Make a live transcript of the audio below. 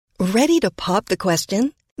Ready to pop the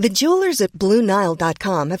question? The jewelers at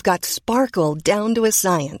BlueNile.com have got sparkle down to a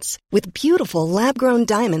science with beautiful lab-grown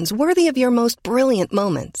diamonds worthy of your most brilliant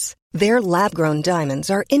moments. Their lab-grown diamonds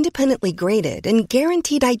are independently graded and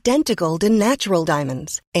guaranteed identical to natural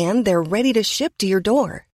diamonds, and they're ready to ship to your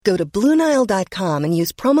door. Go to BlueNile.com and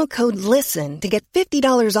use promo code LISTEN to get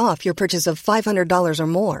 $50 off your purchase of $500 or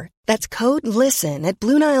more. That's code LISTEN at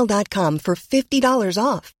BlueNile.com for $50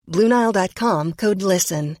 off. BlueNile.com, code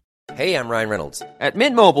LISTEN. Hey, I'm Ryan Reynolds. At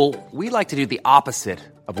Mint Mobile, we like to do the opposite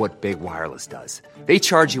of what Big Wireless does. They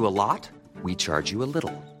charge you a lot, we charge you a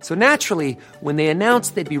little. So naturally, when they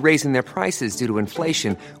announced they'd be raising their prices due to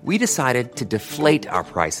inflation, we decided to deflate our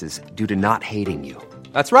prices due to not hating you.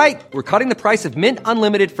 That's right. We're cutting the price of Mint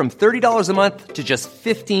Unlimited from $30 a month to just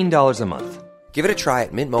 $15 a month. Give it a try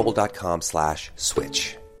at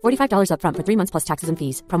mintmobile.com/switch. $45 up front for 3 months plus taxes and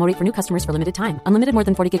fees. Promo rate for new customers for limited time. Unlimited more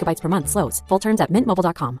than 40 gigabytes per month. Slows full terms at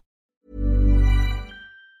mintmobile.com.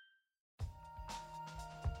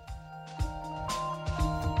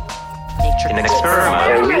 An experiment.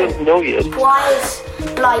 Yeah, we don't know yet. Why is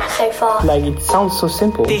light so far? Like, it sounds so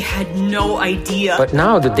simple. They had no idea. But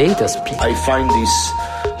now the data speaks. I find this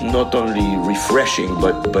not only refreshing,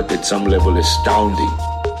 but at some level astounding.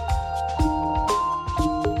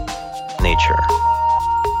 Nature.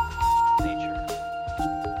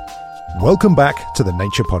 Welcome back to the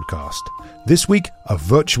Nature Podcast. This week, a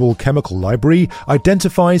virtual chemical library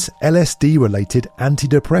identifies LSD-related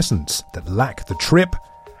antidepressants that lack the trip,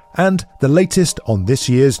 and the latest on this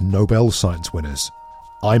year's Nobel Science winners.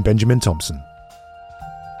 I'm Benjamin Thompson.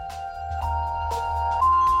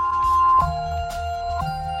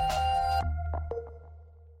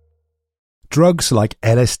 Drugs like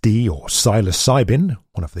LSD or psilocybin,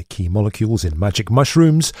 one of the key molecules in magic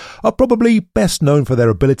mushrooms, are probably best known for their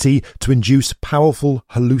ability to induce powerful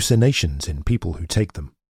hallucinations in people who take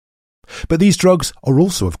them. But these drugs are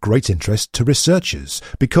also of great interest to researchers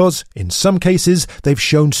because, in some cases, they've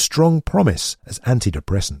shown strong promise as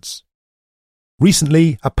antidepressants.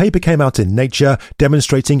 Recently, a paper came out in Nature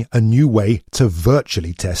demonstrating a new way to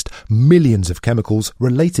virtually test millions of chemicals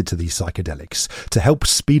related to these psychedelics to help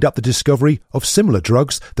speed up the discovery of similar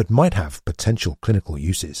drugs that might have potential clinical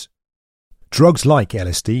uses. Drugs like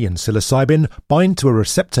LSD and psilocybin bind to a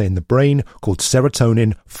receptor in the brain called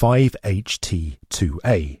serotonin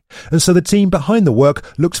 5-HT2A, and so the team behind the work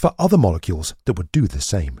looks for other molecules that would do the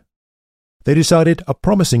same. They decided a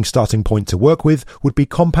promising starting point to work with would be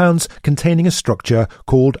compounds containing a structure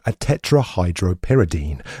called a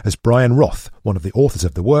tetrahydropyridine, as Brian Roth, one of the authors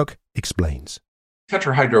of the work, explains.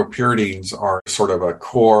 Tetrahydropyridines are sort of a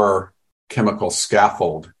core chemical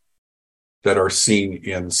scaffold that are seen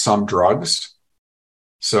in some drugs.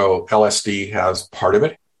 So LSD has part of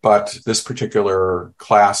it, but this particular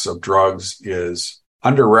class of drugs is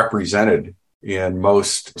underrepresented in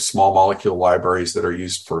most small molecule libraries that are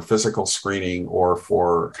used for physical screening or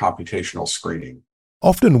for computational screening.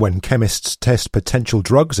 Often when chemists test potential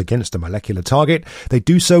drugs against a molecular target, they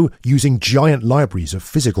do so using giant libraries of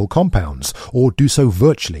physical compounds or do so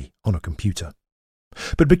virtually on a computer.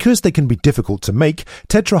 But because they can be difficult to make,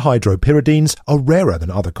 tetrahydropyridines are rarer than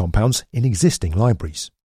other compounds in existing libraries.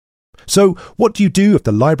 So what do you do if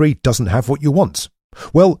the library doesn't have what you want?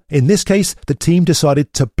 Well, in this case, the team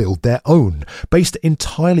decided to build their own, based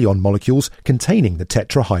entirely on molecules containing the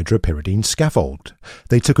tetrahydropyridine scaffold.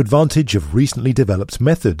 They took advantage of recently developed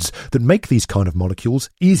methods that make these kind of molecules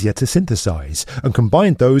easier to synthesize and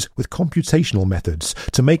combined those with computational methods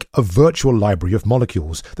to make a virtual library of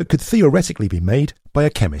molecules that could theoretically be made by a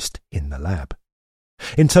chemist in the lab.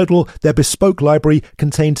 In total, their bespoke library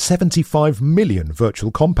contained 75 million virtual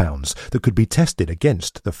compounds that could be tested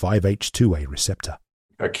against the 5-HT2A receptor.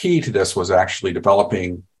 A key to this was actually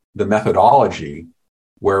developing the methodology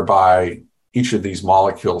whereby each of these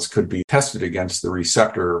molecules could be tested against the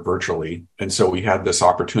receptor virtually. And so we had this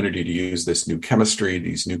opportunity to use this new chemistry,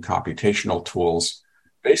 these new computational tools,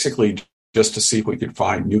 basically just to see if we could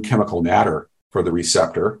find new chemical matter for the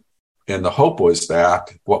receptor. And the hope was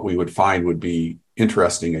that what we would find would be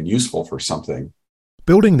interesting and useful for something.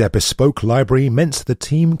 Building their bespoke library meant the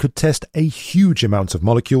team could test a huge amount of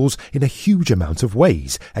molecules in a huge amount of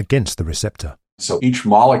ways against the receptor. So each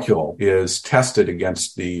molecule is tested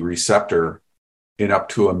against the receptor in up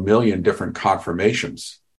to 1 million different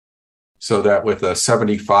conformations. So that with a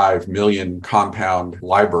 75 million compound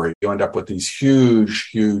library, you end up with these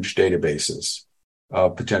huge databases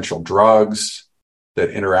of potential drugs that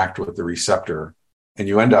interact with the receptor. And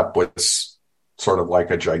you end up with sort of like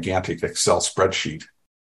a gigantic Excel spreadsheet.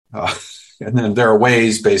 And then there are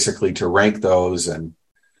ways basically to rank those and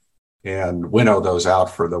and winnow those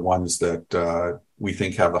out for the ones that we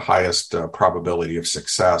think have the highest probability of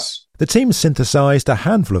success. The team synthesized a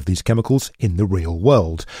handful of these chemicals in the real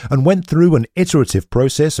world and went through an iterative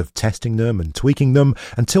process of testing them and tweaking them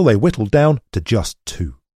until they whittled down to just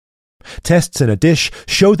 2. Tests in a dish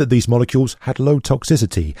showed that these molecules had low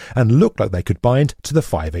toxicity and looked like they could bind to the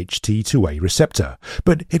 5-HT2A receptor,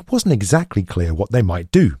 but it wasn't exactly clear what they might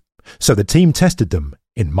do. So the team tested them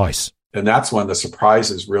in mice. And that's when the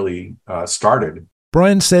surprises really started.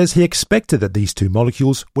 Brian says he expected that these 2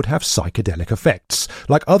 molecules would have psychedelic effects,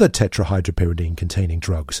 like other tetrahydropyridine-containing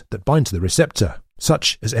drugs that bind to the receptor,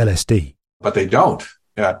 such as LSD. But they don't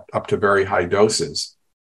at up to very high doses,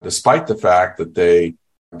 despite the fact that they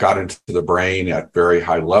got into the brain at very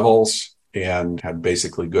high levels and had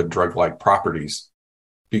basically good drug-like properties.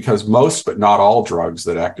 Because most, but not all drugs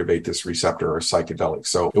that activate this receptor are psychedelic.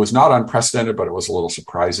 So it was not unprecedented, but it was a little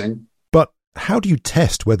surprising. But how do you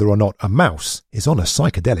test whether or not a mouse is on a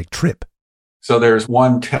psychedelic trip? So there's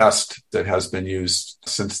one test that has been used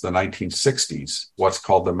since the 1960s, what's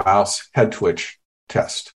called the mouse head twitch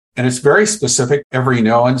test. And it's very specific. Every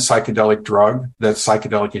known psychedelic drug that's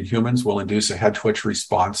psychedelic in humans will induce a head twitch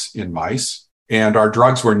response in mice. And our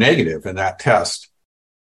drugs were negative in that test.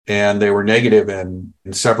 And they were negative in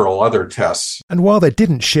several other tests. And while they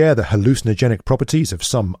didn't share the hallucinogenic properties of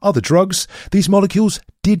some other drugs, these molecules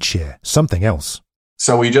did share something else.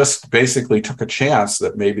 So we just basically took a chance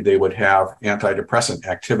that maybe they would have antidepressant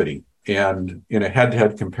activity. And in a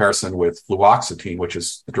head-to-head comparison with fluoxetine, which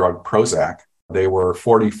is the drug Prozac, they were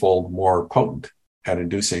 40-fold more potent at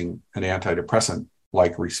inducing an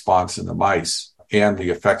antidepressant-like response in the mice. And the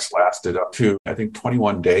effects lasted up to, I think,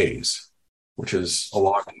 21 days. Which is a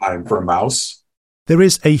long time for a mouse. There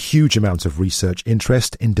is a huge amount of research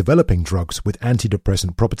interest in developing drugs with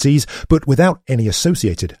antidepressant properties, but without any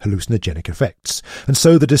associated hallucinogenic effects. And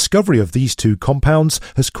so the discovery of these 2 compounds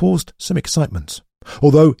has caused some excitement.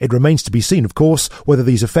 Although it remains to be seen, of course, whether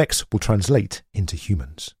these effects will translate into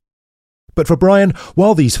humans. But for Brian,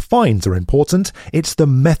 while these finds are important, it's the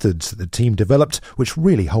methods that the team developed which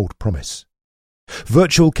really hold promise.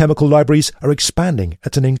 Virtual chemical libraries are expanding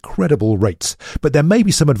at an incredible rate, but there may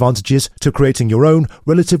be some advantages to creating your own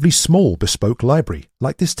relatively small bespoke library,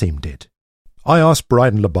 like this team did. I asked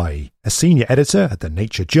Brydon Labaye, a senior editor at the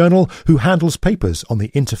Nature journal who handles papers on the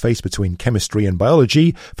interface between chemistry and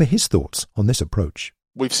biology, for his thoughts on this approach.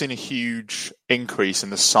 We've seen a huge increase in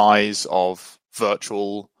the size of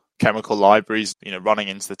virtual chemical libraries, running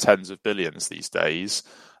into the tens of billions these days.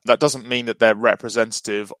 That doesn't mean that they're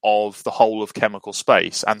representative of the whole of chemical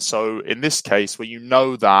space. And so in this case, where you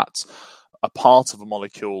know that a part of a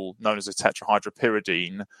molecule known as a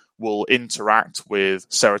tetrahydropyridine will interact with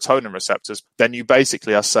serotonin receptors, then you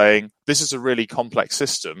basically are saying, this is a really complex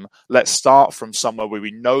system. Let's start from somewhere where we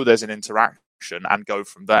know there's an interaction and go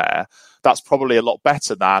from there. That's probably a lot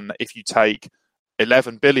better than if you take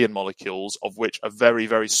 11 billion molecules, of which a very,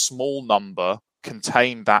 very small number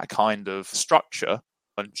contain that kind of structure,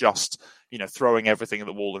 and just, throwing everything at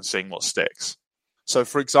the wall and seeing what sticks. So,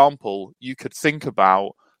 for example, you could think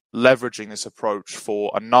about leveraging this approach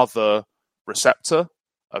for another receptor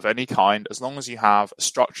of any kind, as long as you have a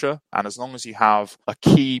structure and as long as you have a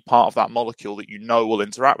key part of that molecule that will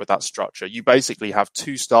interact with that structure. You basically have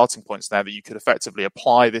 2 starting points there that you could effectively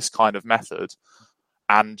apply this kind of method,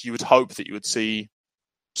 and you would hope that you would see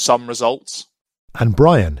some results. And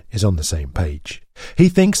Brian is on the same page. He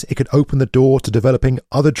thinks it could open the door to developing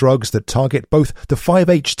other drugs that target both the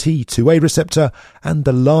 5-HT2A receptor and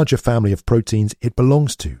the larger family of proteins it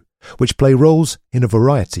belongs to, which play roles in a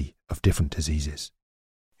variety of different diseases.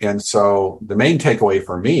 And so the main takeaway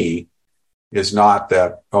for me is not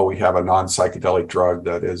that, we have a non-psychedelic drug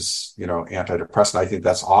that is, antidepressant. I think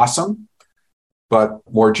that's awesome. But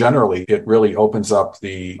more generally, it really opens up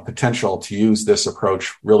the potential to use this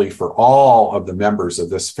approach really for all of the members of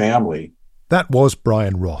this family. That was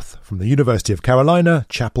Brian Roth from the University of Carolina,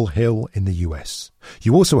 Chapel Hill in the US.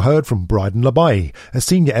 You also heard from Brydon Labaye, a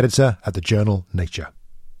senior editor at the journal Nature.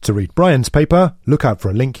 To read Brian's paper, look out for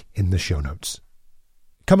a link in the show notes.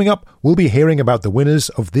 Coming up, we'll be hearing about the winners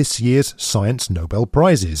of this year's Science Nobel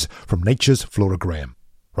Prizes from Nature's Flora Graham.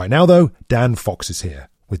 Right now, though, Dan Fox is here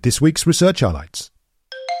with this week's research highlights.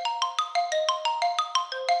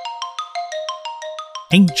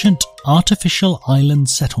 Ancient artificial island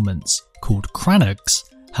settlements called crannogs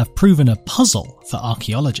have proven a puzzle for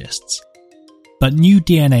archaeologists. But new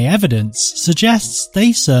DNA evidence suggests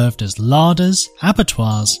they served as larders,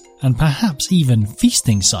 abattoirs, and perhaps even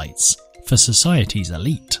feasting sites for society's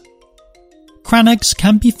elite. Crannogs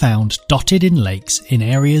can be found dotted in lakes in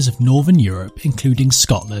areas of northern Europe including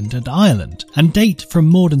Scotland and Ireland, and date from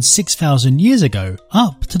more than 6,000 years ago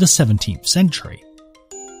up to the 17th century.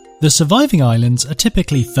 The surviving islands are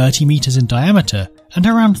typically 30 metres in diameter and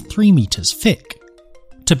around 3 metres thick.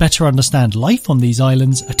 To better understand life on these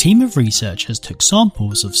islands, a team of researchers took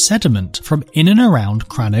samples of sediment from in and around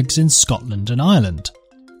crannogs in Scotland and Ireland.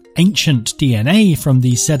 Ancient DNA from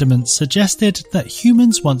these sediments suggested that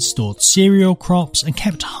humans once stored cereal crops and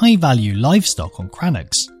kept high-value livestock on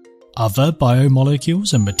crannogs. Other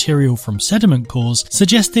biomolecules and material from sediment cores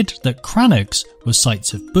suggested that crannogs were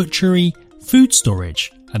sites of butchery, food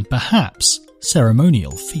storage, and perhaps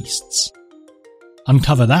ceremonial feasts.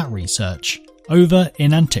 Uncover that research over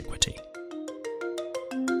in antiquity.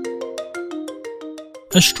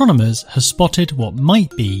 Astronomers have spotted what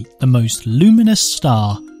might be the most luminous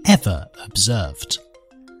star ever observed.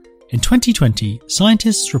 In 2020,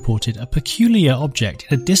 scientists reported a peculiar object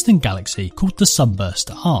in a distant galaxy called the Sunburst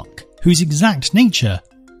Arc, whose exact nature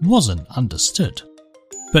wasn't understood.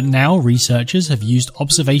 But now researchers have used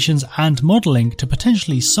observations and modelling to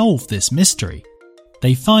potentially solve this mystery.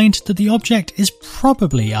 They find that the object is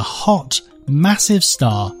probably a hot, massive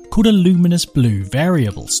star called a luminous blue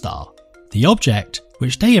variable star. The object,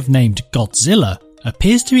 which they have named Godzilla,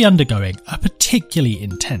 appears to be undergoing a particularly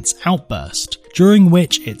intense outburst, during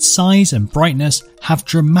which its size and brightness have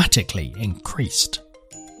dramatically increased.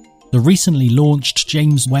 The recently launched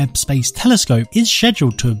James Webb Space Telescope is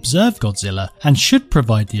scheduled to observe Godzilla and should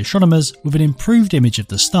provide the astronomers with an improved image of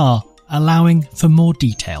the star, allowing for more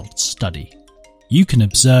detailed study. You can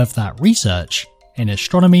observe that research in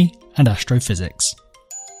Astronomy and Astrophysics.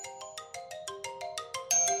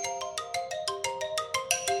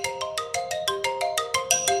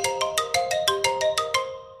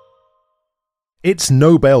 It's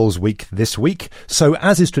Nobel's week this week, so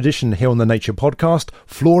as is tradition here on the Nature Podcast,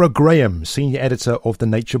 Flora Graham, senior editor of the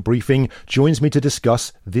Nature Briefing, joins me to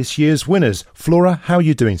discuss this year's winners. Flora, how are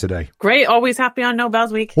you doing today? Great, always happy on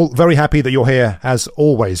Nobel's week. Well, very happy that you're here as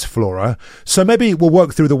always, Flora. So maybe we'll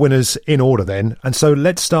work through the winners in order then. And so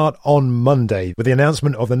let's start on Monday with the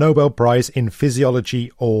announcement of the Nobel Prize in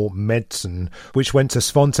Physiology or Medicine, which went to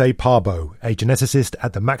Svante Pääbo, a geneticist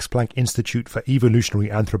at the Max Planck Institute for Evolutionary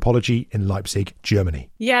Anthropology in Leipzig, Germany.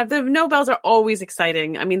 Yeah, the Nobels are always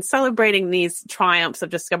exciting. I mean, celebrating these triumphs of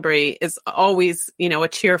discovery is always, a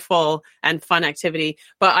cheerful and fun activity.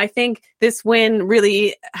 But I think this win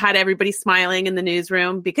really had everybody smiling in the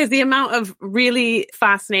newsroom because the amount of really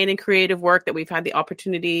fascinating creative work that we've had the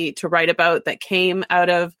opportunity to write about that came out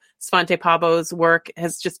of Svante Pääbo's work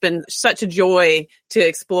has just been such a joy to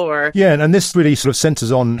explore. Yeah, and this really sort of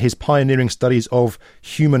centres on his pioneering studies of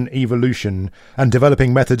human evolution and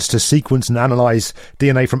developing methods to sequence and analyse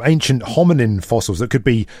DNA from ancient hominin fossils that could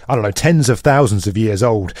be, tens of thousands of years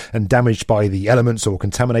old and damaged by the elements or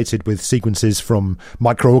contaminated with sequences from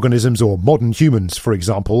microorganisms or modern humans, for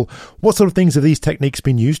example. What sort of things have these techniques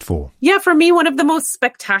been used for? Yeah, for me, one of the most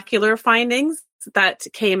spectacular findings that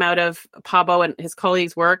came out of Pääbo and his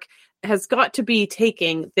colleagues' work has got to be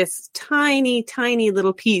taking this tiny, tiny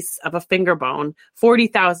little piece of a finger bone,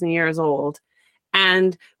 40,000 years old,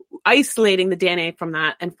 and isolating the DNA from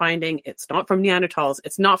that and finding it's not from Neanderthals,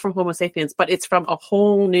 it's not from Homo sapiens, but it's from a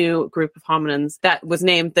whole new group of hominins that was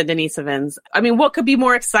named the Denisovans. I mean, what could be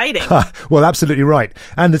more exciting? Well, absolutely right.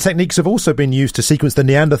 And the techniques have also been used to sequence the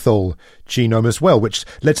Neanderthal genome as well, which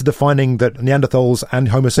led to the finding that Neanderthals and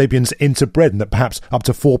Homo sapiens interbred and that perhaps up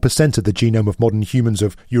to 4% of the genome of modern humans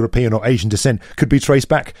of European or Asian descent could be traced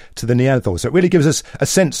back to the Neanderthals. So it really gives us a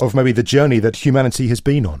sense of maybe the journey that humanity has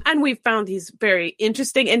been on. And we've found these very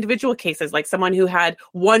interesting individual cases, like someone who had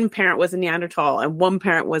one parent was a Neanderthal and one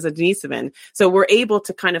parent was a Denisovan. So we're able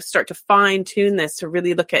to kind of start to fine tune this to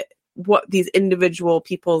really look at what these individual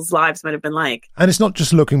people's lives might have been like. And it's not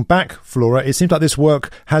just looking back, Flora. It seems like this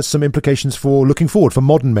work has some implications for looking forward, for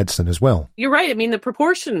modern medicine as well. You're right. I mean, the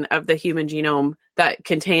proportion of the human genome that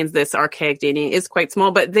contains this archaic DNA is quite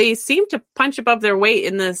small, but they seem to punch above their weight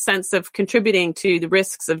in the sense of contributing to the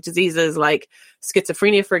risks of diseases like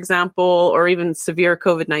schizophrenia, for example, or even severe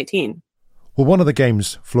COVID-19. Well, one of the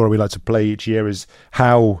games, Flora, we like to play each year is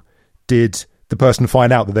how did the person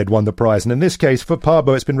find out that they'd won the prize. And in this case, for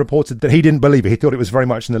Pääbo, it's been reported that he didn't believe it. He thought it was very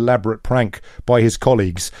much an elaborate prank by his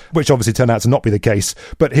colleagues, which obviously turned out to not be the case.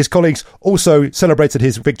 But his colleagues also celebrated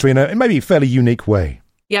his victory in a maybe fairly unique way.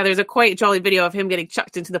 Yeah, there's a quite jolly video of him getting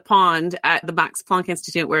chucked into the pond at the Max Planck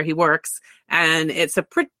Institute where he works. And it's a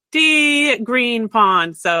pretty green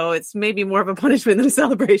pond, so it's maybe more of a punishment than a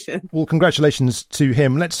celebration. Well, congratulations to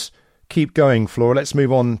him. Let's keep going, Flora, let's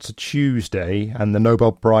move on to Tuesday and the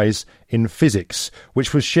Nobel Prize in Physics,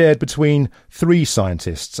 which was shared between three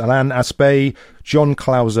scientists, Alain Aspect, John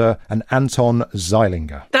Clauser and Anton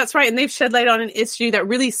Zeilinger. That's right, and they've shed light on an issue that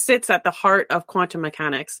really sits at the heart of quantum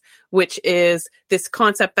mechanics, which is this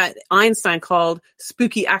concept that Einstein called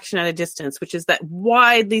spooky action at a distance, which is that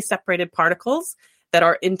widely separated particles that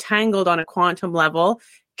are entangled on a quantum level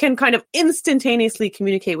can kind of instantaneously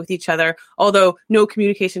communicate with each other, although no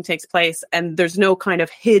communication takes place and there's no kind of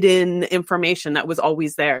hidden information that was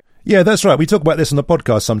always there. Yeah, that's right. We talk about this on the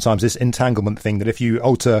podcast sometimes, this entanglement thing, that if you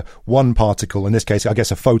alter one particle, in this case, I guess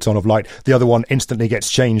a photon of light, the other one instantly gets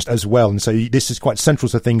changed as well. And so this is quite central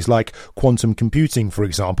to things like quantum computing, for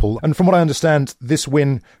example. And from what I understand, this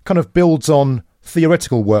win kind of builds on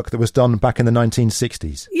theoretical work that was done back in the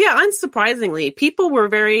 1960s. Yeah, unsurprisingly, people were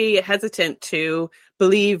very hesitant to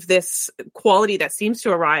believe this quality that seems to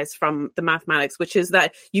arise from the mathematics, which is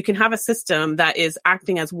that you can have a system that is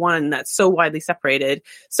acting as one that's so widely separated.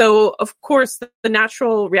 So, of course, the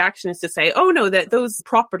natural reaction is to say, oh, no, that those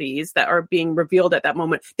properties that are being revealed at that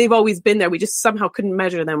moment, they've always been there. We just somehow couldn't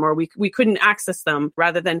measure them, or we couldn't access them,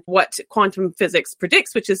 rather than what quantum physics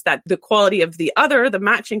predicts, which is that the quality of the other, the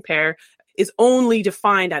matching pair, is only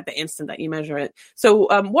defined at the instant that you measure it. So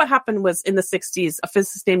what happened was in the 60s, a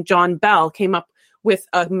physicist named John Bell came up with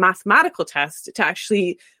a mathematical test to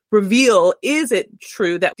actually reveal, is it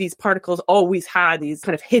true that these particles always had these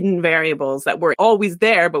kind of hidden variables that were always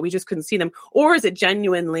there, but we just couldn't see them? Or is it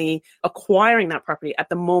genuinely acquiring that property at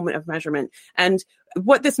the moment of measurement? And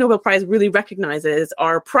what this Nobel Prize really recognizes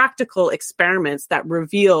are practical experiments that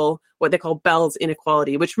reveal what they call Bell's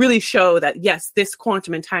inequality, which really show that, yes, this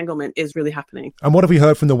quantum entanglement is really happening. And what have we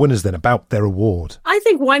heard from the winners then about their award? I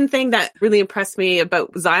think one thing that really impressed me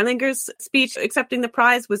about Zeilinger's speech accepting the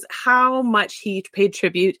prize was how much he paid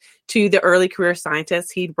tribute to the early career scientists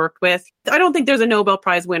he'd worked with. I don't think there's a Nobel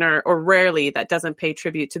Prize winner, or rarely, that doesn't pay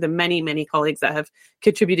tribute to the many, many colleagues that have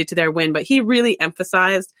contributed to their win. But he really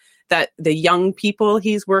emphasized that the young people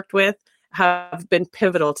he's worked with have been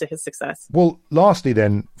pivotal to his success. Well, lastly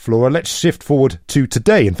then, Flora, let's shift forward to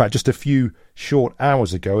today. In fact, just a few short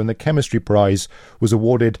hours ago, and the Chemistry Prize was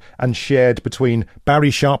awarded and shared between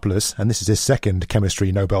Barry Sharpless, and this is his second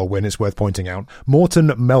chemistry Nobel win, it's worth pointing out, Morten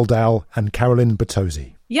Meldal and Caroline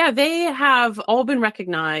Bertozzi. Yeah, they have all been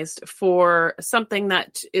recognized for something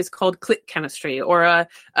that is called click chemistry, or a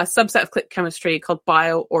subset of click chemistry called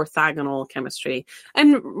bioorthogonal chemistry.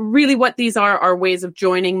 And really what these are ways of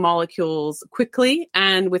joining molecules quickly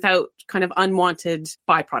and without kind of unwanted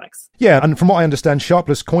byproducts. Yeah, and from what I understand,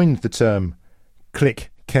 Sharpless coined the term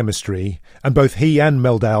click chemistry, and both he and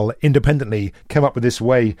Meldal independently came up with this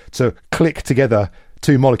way to click together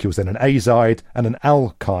two molecules, then an azide and an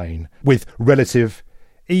alkyne, with relative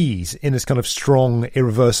ease in this kind of strong,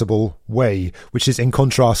 irreversible way, which is in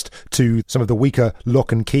contrast to some of the weaker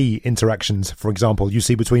lock and key interactions, for example, you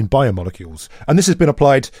see between biomolecules. And this has been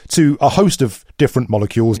applied to a host of different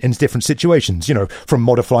molecules in different situations, you know, from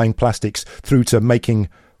modifying plastics through to making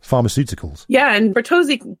pharmaceuticals. Yeah, and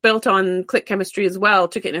Bertozzi built on click chemistry as well,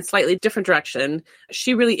 took it in a slightly different direction.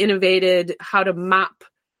 She really innovated how to map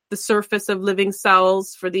the surface of living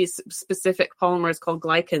cells for these specific polymers called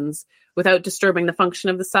glycans without disturbing the function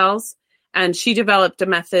of the cells. And she developed a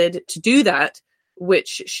method to do that,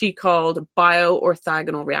 which she called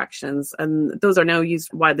bioorthogonal reactions. And those are now used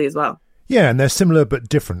widely as well. Yeah, and they're similar but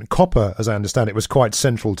different. Copper, as I understand it, was quite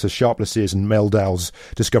central to Sharpless's and Meldal's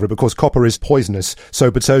discovery because copper is poisonous.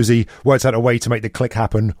 So Bertozzi worked out a way to make the click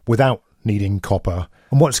happen without needing copper.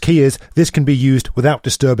 And what's key is this can be used without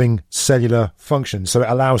disturbing cellular function. So it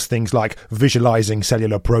allows things like visualizing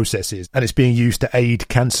cellular processes, and it's being used to aid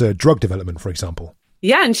cancer drug development, for example.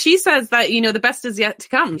 Yeah, and she says that, you know, the best is yet to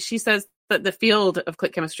come. She says that the field of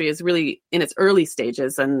click chemistry is really in its early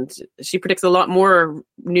stages, and she predicts a lot more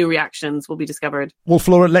new reactions will be discovered. Well,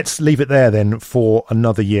 Flora, let's leave it there then for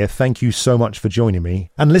another year. Thank you so much for joining me.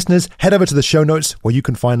 And listeners, head over to the show notes where you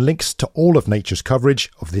can find links to all of Nature's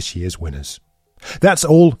coverage of this year's winners. That's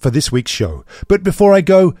all for this week's show. But before I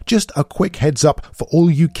go, just a quick heads up for all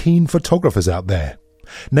you keen photographers out there.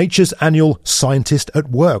 Nature's annual Scientist at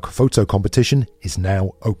Work photo competition is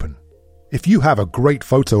now open. If you have a great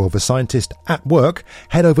photo of a scientist at work,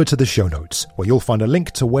 head over to the show notes, where you'll find a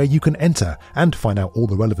link to where you can enter and find out all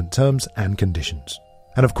the relevant terms and conditions.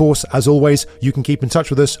 And of course, as always, you can keep in touch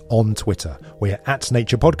with us on Twitter. We're at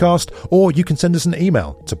Nature Podcast, or you can send us an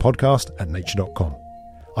email to podcast@nature.com.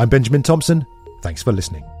 I'm Benjamin Thompson. Thanks for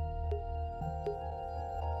listening.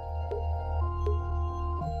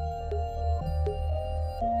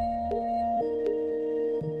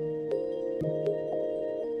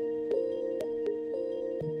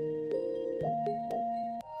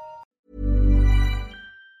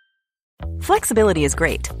 Flexibility is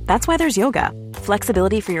great. That's why there's yoga.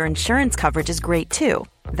 Flexibility for your insurance coverage is great too.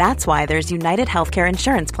 That's why there's United Healthcare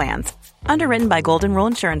Insurance Plans. Underwritten by Golden Rule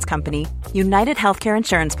Insurance Company, United Healthcare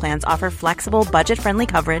Insurance Plans offer flexible, budget-friendly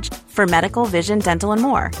coverage for medical, vision, dental, and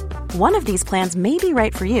more. One of these plans may be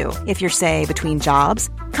right for you if you're, say, between jobs,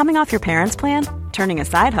 coming off your parents' plan, turning a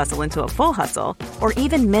side hustle into a full hustle, or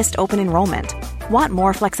even missed open enrollment. Want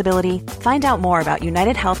more flexibility? Find out more about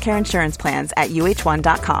United Healthcare Insurance Plans at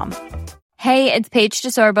uh1.com. Hey, it's Paige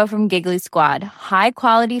DeSorbo from Giggly Squad. High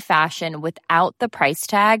quality fashion without the price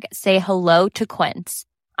tag. Say hello to Quince.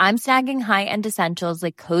 I'm snagging high-end essentials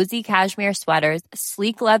like cozy cashmere sweaters,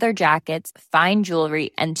 sleek leather jackets, fine jewelry,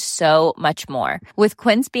 and so much more. With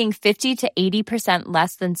Quince being 50 to 80%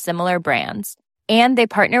 less than similar brands. And they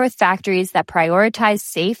partner with factories that prioritize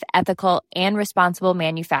safe, ethical, and responsible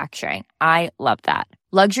manufacturing. I love that.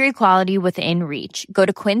 Luxury quality within reach. Go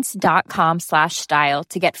to quince.com/style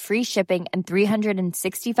to get free shipping and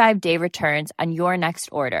 365-day returns on your next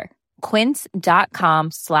order.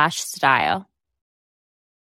 Quince.com/style.